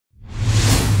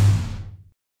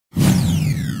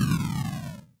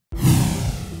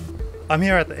I'm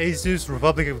here at the ASUS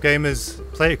Republic of Gamers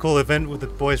Play It Cool event with the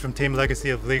boys from Team Legacy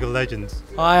of League of Legends.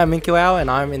 Hi, I'm Minkiwao and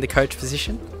I'm in the coach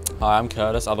position. Hi, I'm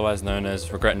Curtis, otherwise known as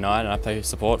Regret9, and I play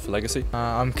support for Legacy.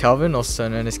 I'm Calvin, also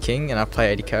known as King, and I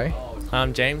play AD carry.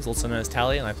 I'm James, also known as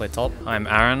Tally, and I play top. I'm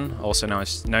Aaron, also known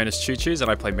as Choo Choos, and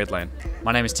I play mid lane.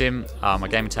 My name is Tim, my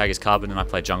gaming tag is Carbon, and I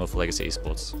play jungle for Legacy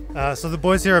eSports. So the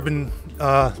boys here have been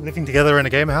living together in a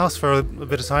gamer house for a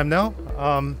bit of time now.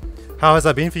 How has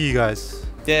that been for you guys?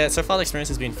 Yeah, so far the experience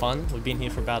has been fun. We've been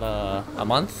here for about a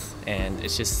month, and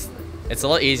it's a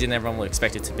lot easier than everyone would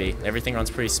expect it to be. Everything runs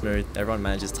pretty smooth, everyone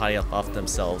manages to tidy up after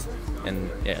themselves,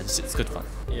 and yeah, it's good fun.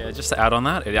 Yeah, just to add on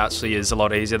that, it actually is a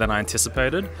lot easier than I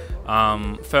anticipated.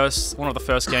 One of the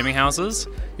first gaming houses,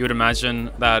 you would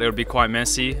imagine that it would be quite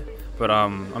messy, but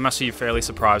I'm actually fairly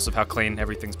surprised with how clean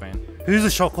everything's been. Who's the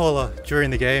shot caller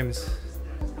during the games?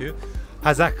 You?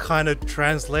 Has that kind of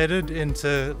translated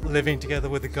into living together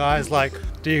with the guys? Like,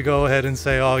 do you go ahead and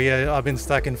say, oh yeah, I've been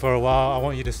stacking for a while, I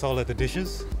want you to solo the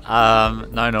dishes? No,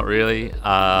 not really.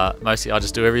 Mostly I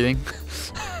just do everything.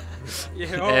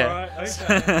 Yeah, alright,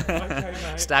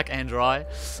 okay, Stack and dry.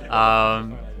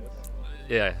 No,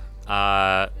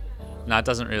 it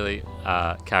doesn't really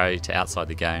carry to outside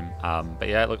the game. But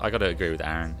yeah, look, I got to agree with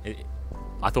Aaron.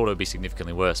 I thought it would be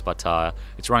significantly worse, but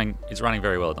it's running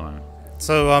very well at the moment.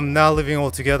 So now living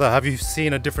all together, have you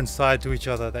seen a different side to each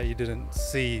other that you didn't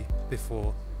see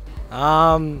before?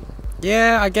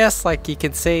 Yeah, I guess like you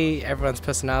can see everyone's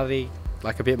personality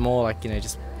like a bit more, like, you know,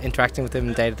 just interacting with them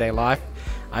in day-to-day life.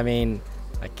 I mean,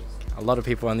 like a lot of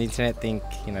people on the internet think,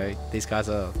 you know, these guys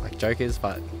are like jokers,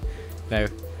 but you know,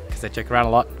 because they joke around a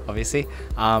lot, obviously.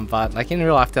 But like in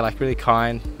real life, they're like really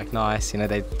kind, like nice. You know,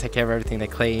 they take care of everything, they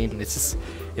clean. It's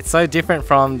so different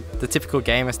from the typical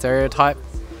gamer stereotype.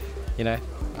 You know,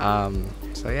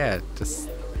 so yeah, it's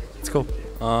cool.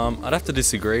 I'd have to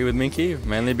disagree with Minky,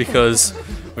 mainly because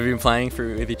we've been playing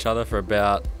with each other for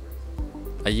about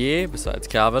a year, besides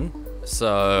Calvin.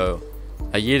 So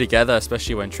a year together,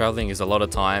 especially when traveling, is a lot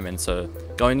of time, and so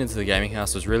going into the gaming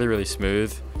house was really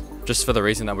smooth, just for the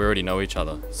reason that we already know each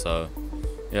other. So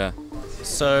yeah.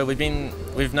 So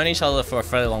we've known each other for a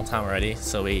fairly long time already,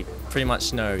 so we pretty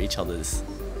much know each other's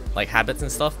like habits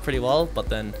and stuff pretty well. But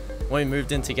then when we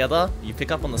moved in together, you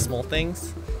pick up on the small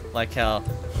things, like how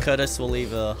Curtis will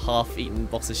leave a half-eaten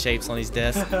box of shapes on his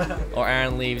desk, or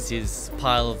Aaron leaves his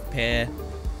pile of pear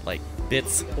like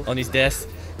bits on his desk,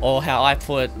 or how I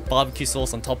put barbecue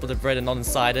sauce on top of the bread and not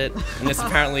inside it, and this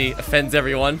apparently offends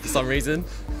everyone for some reason.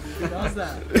 Who does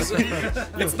that?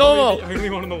 It's normal! The only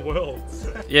one in the world.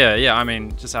 Yeah, I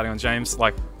mean, just adding on James,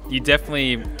 like, you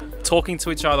definitely talking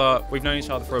to each other. We've known each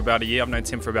other for about a year. I've known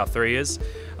Tim for about 3 years.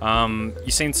 You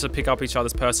seem to pick up each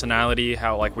other's personality,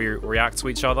 how like we react to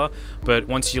each other. But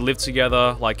once you live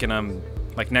together, like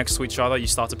like next to each other, you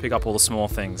start to pick up all the small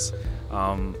things.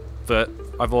 But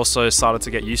I've also started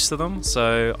to get used to them,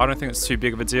 so I don't think it's too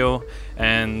big of a deal.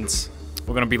 And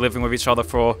we're going to be living with each other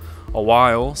for a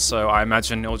while, so I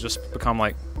imagine it'll just become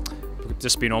like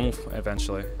just be normal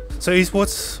eventually. So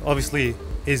esports obviously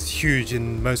is huge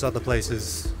in most other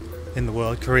places in the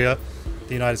world, Korea,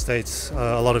 the United States,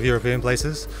 a lot of European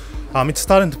places. It's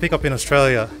starting to pick up in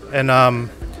Australia, and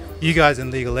you guys in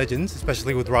League of Legends,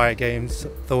 especially with Riot Games,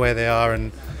 the way they are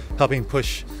and helping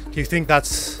push, do you think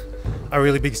that's a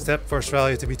really big step for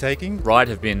Australia to be taking? Riot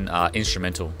have been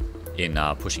instrumental in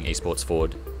pushing esports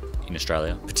forward in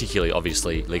Australia, particularly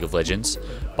obviously League of Legends,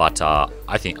 but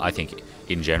I think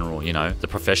in general, you know, the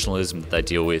professionalism that they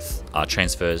deal with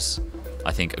transfers,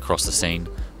 I think, across the scene.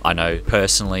 I know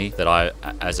personally that I,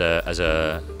 as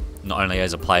a not only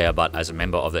as a player but as a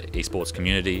member of the esports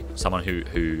community, someone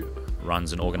who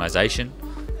runs an organisation,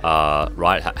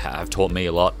 Riot have taught me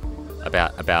a lot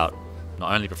about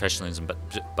not only professionalism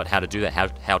but how to do that,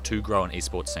 how to grow an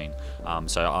esports scene.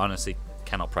 So I honestly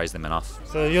cannot praise them enough.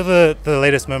 So you're the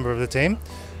latest member of the team.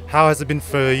 How has it been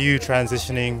for you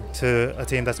transitioning to a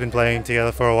team that's been playing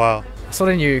together for a while? I sort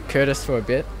of knew Curtis for a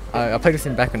bit. I played with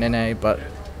him back on NA, but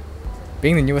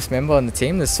being the newest member on the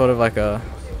team, there's sort of like a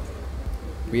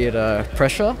weird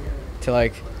pressure to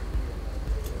like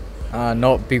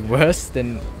not be worse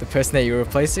than the person that you're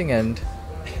replacing, and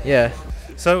yeah.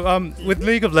 So with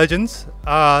League of Legends,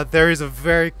 there is a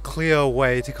very clear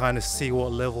way to kind of see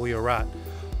what level you're at.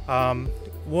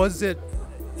 Was it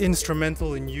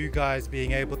instrumental in you guys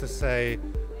being able to say,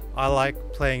 I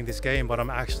like playing this game, but I'm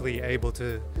actually able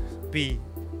to be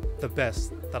the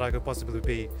best that I could possibly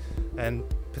be, and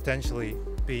potentially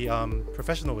be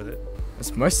professional with it?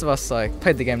 As most of us like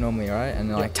played the game normally, right?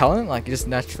 And like talent, like just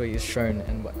naturally is shown,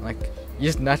 and like you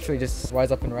just naturally just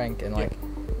rise up in rank, and like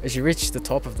as you reach the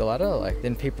top of the ladder, like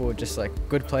then people would just like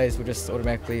good players would just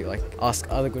automatically like ask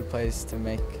other good players to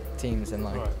make teams, and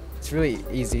like it's really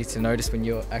easy to notice when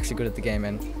you're actually good at the game.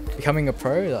 And becoming a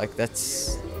pro, like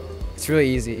it's really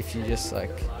easy if you just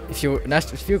like if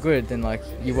you're good, then like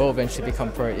you will eventually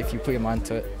become pro if you put your mind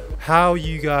to it. How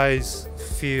you guys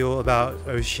feel about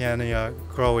Oceania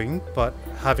growing, but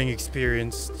having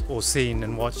experienced or seen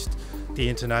and watched the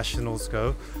internationals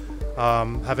go?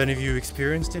 Have any of you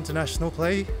experienced international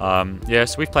play?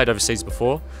 Yes, we've played overseas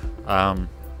before.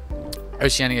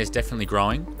 Oceania is definitely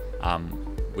growing,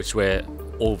 which we're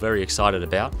all very excited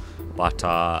about. But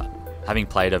having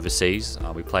played overseas,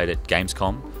 we played at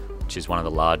Gamescom, which is one of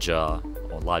the larger,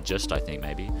 or largest I think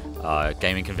maybe,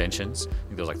 gaming conventions. I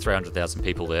think there was like 300,000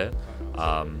 people there.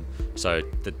 So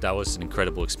that was an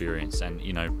incredible experience, and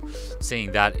you know,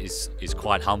 seeing that is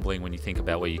quite humbling when you think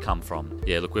about where you come from.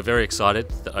 Yeah, look, we're very excited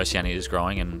that Oceania is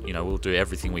growing, and you know, we'll do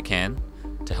everything we can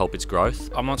to help its growth.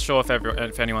 I'm not sure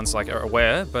if anyone's like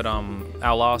aware, but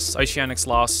Oceanic's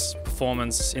last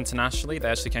performance internationally, they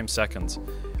actually came second,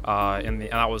 and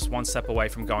that was one step away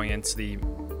from going into the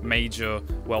major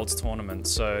Worlds tournament.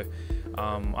 So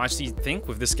I actually think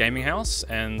with this gaming house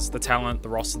and the talent, the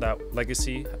roster that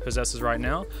Legacy possesses right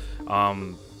now,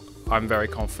 I'm very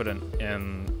confident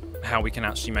in how we can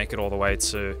actually make it all the way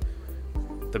to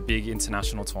the big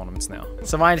international tournaments now.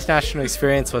 So my international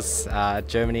experience was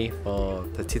Germany for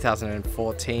the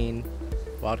 2014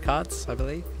 wildcards, I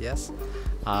believe. Yes.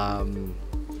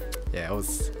 Yeah, it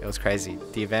was crazy.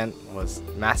 The event was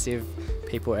massive.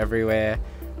 People everywhere.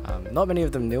 Not many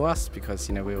of them knew us because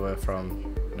you know we were from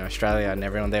Australia, and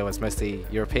everyone there was mostly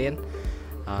European.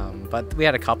 But we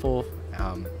had a couple.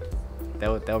 They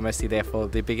were mostly there for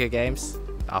the bigger games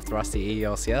after us, the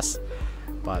ELCS.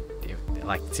 But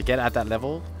like to get at that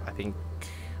level, I think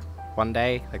one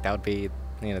day like that would be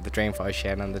the dream for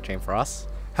Oceania and the dream for us.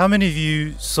 How many of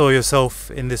you saw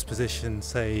yourself in this position,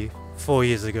 say 4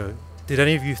 years ago? Did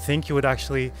any of you think you would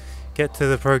actually get to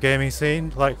the pro gaming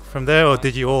scene like from there, or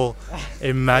did you all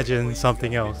imagine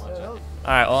something else?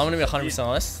 Alright, well, I'm going to be 100%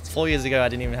 honest. 4 years ago, I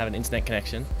didn't even have an internet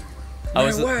connection. I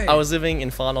was living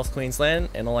in far north Queensland,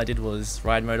 and all I did was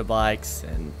ride motorbikes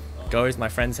and go to my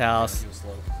friend's house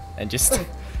and just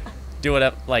do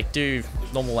whatever, like do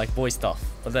normal like boy stuff.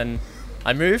 But then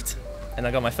I moved, and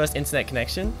I got my first internet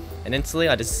connection, and instantly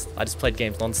I just played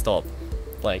games non-stop.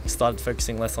 Like started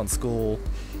focusing less on school,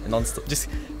 and non-stop just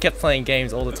kept playing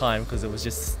games all the time because it was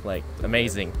just like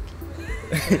amazing.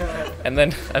 And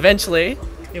then eventually.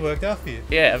 It worked out for you.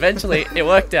 Yeah, eventually it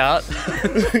worked out.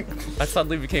 I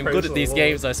suddenly became good at these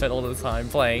games I spent all the time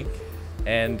playing,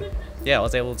 and yeah, I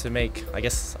was able to make, I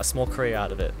guess, a small career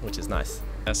out of it, which is nice.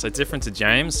 Yeah, so different to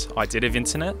James, I did have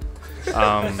internet.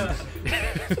 I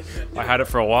had it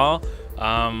for a while.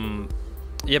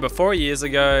 Yeah, but 4 years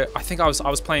ago, I think I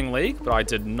was playing League, but I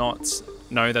did not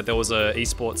know that there was a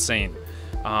eSports scene.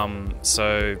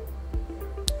 So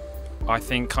I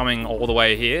think coming all the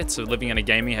way here to living in a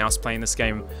gaming house, playing this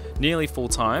game nearly full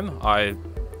time, I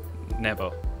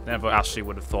never actually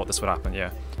would have thought this would happen.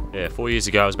 Yeah. Yeah, 4 years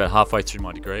ago, I was about halfway through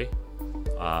my degree.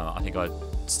 I think I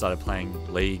started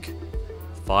playing League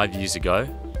 5 years ago.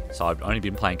 So I've only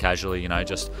been playing casually,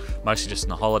 mostly just in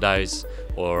the holidays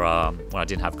or when I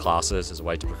didn't have classes as a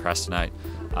way to procrastinate.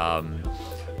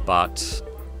 But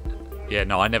yeah,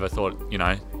 no, I never thought,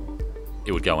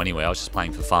 it would go anywhere. I was just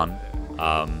playing for fun.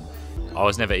 I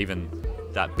was never even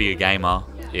that big a gamer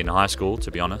in high school,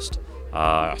 to be honest.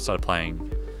 I started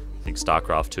playing, I think,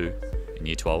 StarCraft 2 in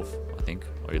year 12, I think,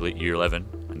 or year 11,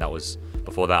 and that was,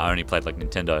 before that I only played like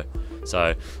Nintendo.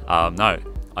 So no,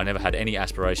 I never had any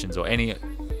aspirations or any,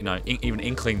 even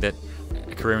inkling that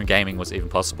a career in gaming was even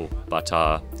possible. But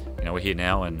we're here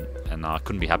now, and I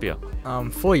couldn't be happier.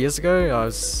 4 years ago,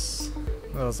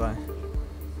 where was I?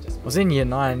 I was in year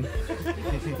 9.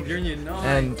 You're in year 9,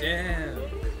 and damn.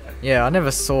 Yeah, I never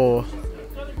saw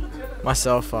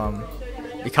myself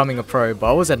becoming a pro, but I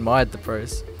always admired the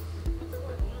pros.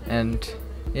 And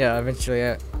yeah, eventually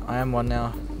I am one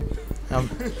now.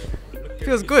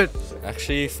 Feels good.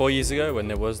 Actually, 4 years ago, when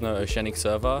there was no Oceanic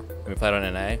server and we played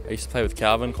on NA, I used to play with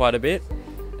Calvin quite a bit.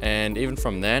 And even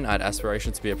from then, I had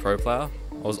aspirations to be a pro player.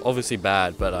 I was obviously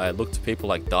bad, but I looked to people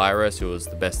like Dyrus, who was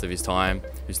the best of his time,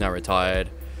 who's now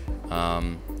retired.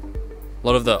 A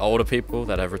lot of the older people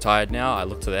that have retired now, I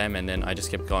look to them, and then I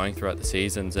just kept going throughout the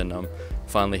seasons, and I'm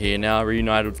finally here now,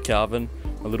 reunited with Calvin,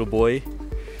 my little boy.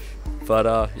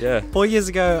 But yeah. 4 years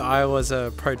ago, I was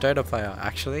a pro Dota player,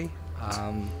 actually.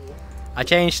 I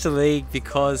changed to League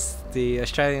because the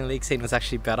Australian League scene was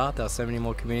actually better. There were so many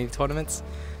more community tournaments.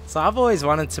 So I've always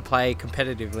wanted to play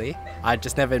competitively. I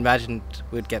just never imagined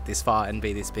we'd get this far and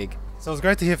be this big. So it's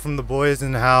great to hear from the boys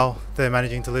and how they're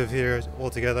managing to live here all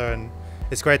together, and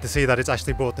it's great to see that it's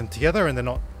actually brought them together and they're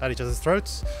not at each other's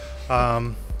throats.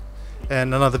 And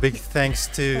another big thanks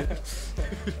to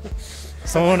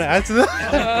someone want to add to that?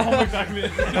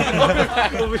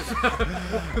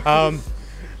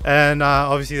 And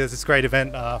obviously there's this great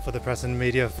event for the press and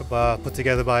media put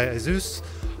together by ASUS,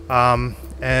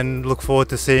 and look forward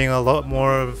to seeing a lot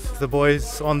more of the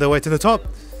boys on their way to the top.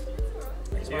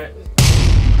 Thank you.